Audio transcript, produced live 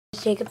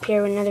Jacob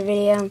here with another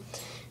video,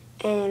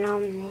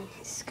 and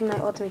this is my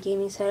ultimate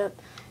gaming setup.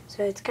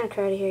 So it's kind of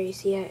crowded here. You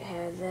see I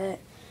have that.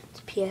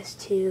 It's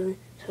PS2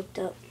 hooked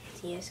up.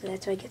 Yeah, so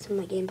that's why I get some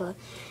of my gameplay.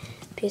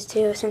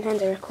 PS2.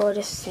 Sometimes I record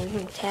this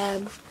thing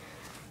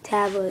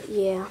tablet.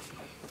 Yeah,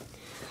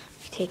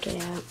 take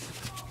it out.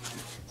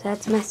 So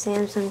that's my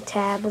Samsung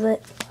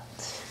tablet.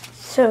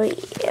 So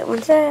yeah,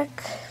 one sec.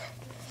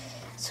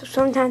 So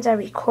sometimes I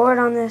record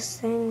on this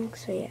thing.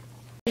 So yeah,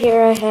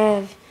 here I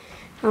have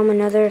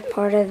another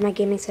part of my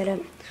gaming setup.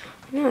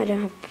 No, I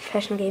don't have a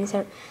professional gaming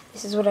setup.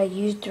 This is what I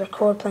used to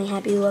record playing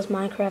Happy Wheels,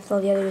 Minecraft,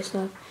 all the other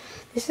stuff.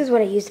 This is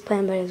what I used to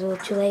play, but it was a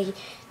little too laggy.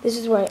 This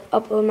is where I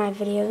upload my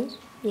videos.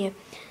 Yeah.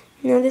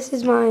 Now this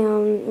is my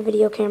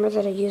video camera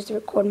that I use to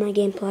record my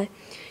gameplay.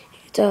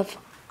 It's a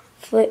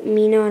Flip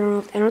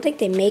Mino. I don't think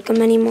they make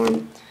them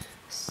anymore.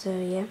 So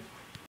yeah.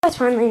 That's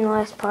finally the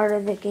last part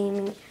of the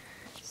gaming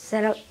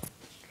setup.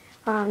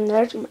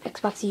 There's my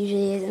Xbox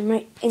usually is.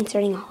 I'm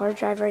inserting a hard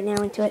drive right now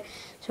into it,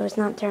 so it's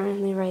not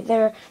currently right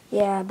there.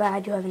 Yeah, but I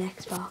do have an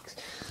Xbox.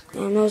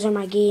 And those are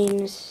my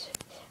games.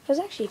 I was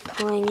actually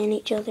playing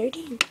NHL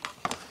 13.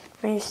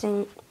 For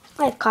instance,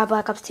 I have COD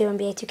Black Ops 2,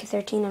 NBA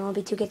 2K13,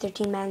 MLB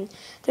 2K13, Madden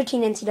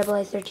 13,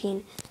 NCAA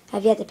 13.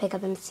 I've yet to pick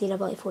up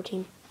NCAA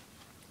 14.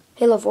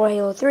 Halo 4,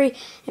 Halo 3,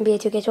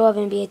 NBA 2K12,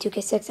 NBA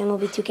 2K6,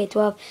 MLB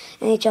 2K12,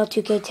 NHL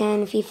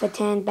 2K10, FIFA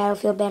 10,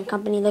 Battlefield Bad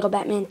Company, Little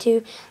Batman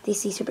 2,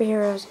 DC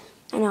Superheroes.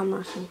 I know I'm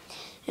rushing.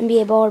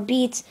 NBA Baller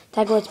Beats,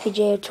 Tiger Woods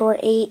PGA Tour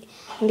 8,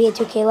 NBA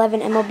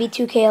 2K11, MLB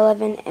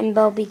 2K11,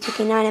 MLB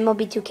 2K9,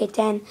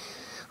 MLB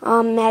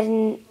 2K10,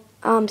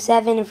 Madden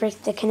 7, and for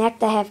the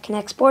Connect, I have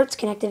Connect Sports,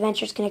 Connect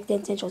Adventures, Connect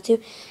Essential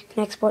 2,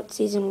 Connect Sports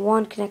Season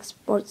 1, Connect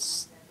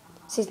Sports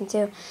Season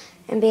 2,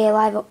 NBA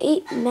Live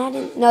 08,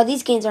 Madden. No,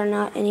 these games are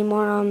not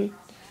anymore.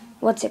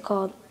 What's it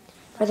called?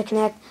 For the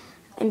Connect,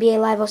 NBA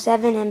Live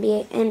 07,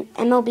 NBA and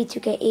MLB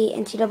 2K8,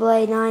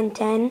 NCAA 9,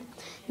 10,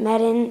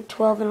 Madden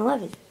 12, and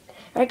 11.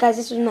 Alright, guys,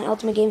 this was my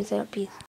ultimate gaming setup. Peace.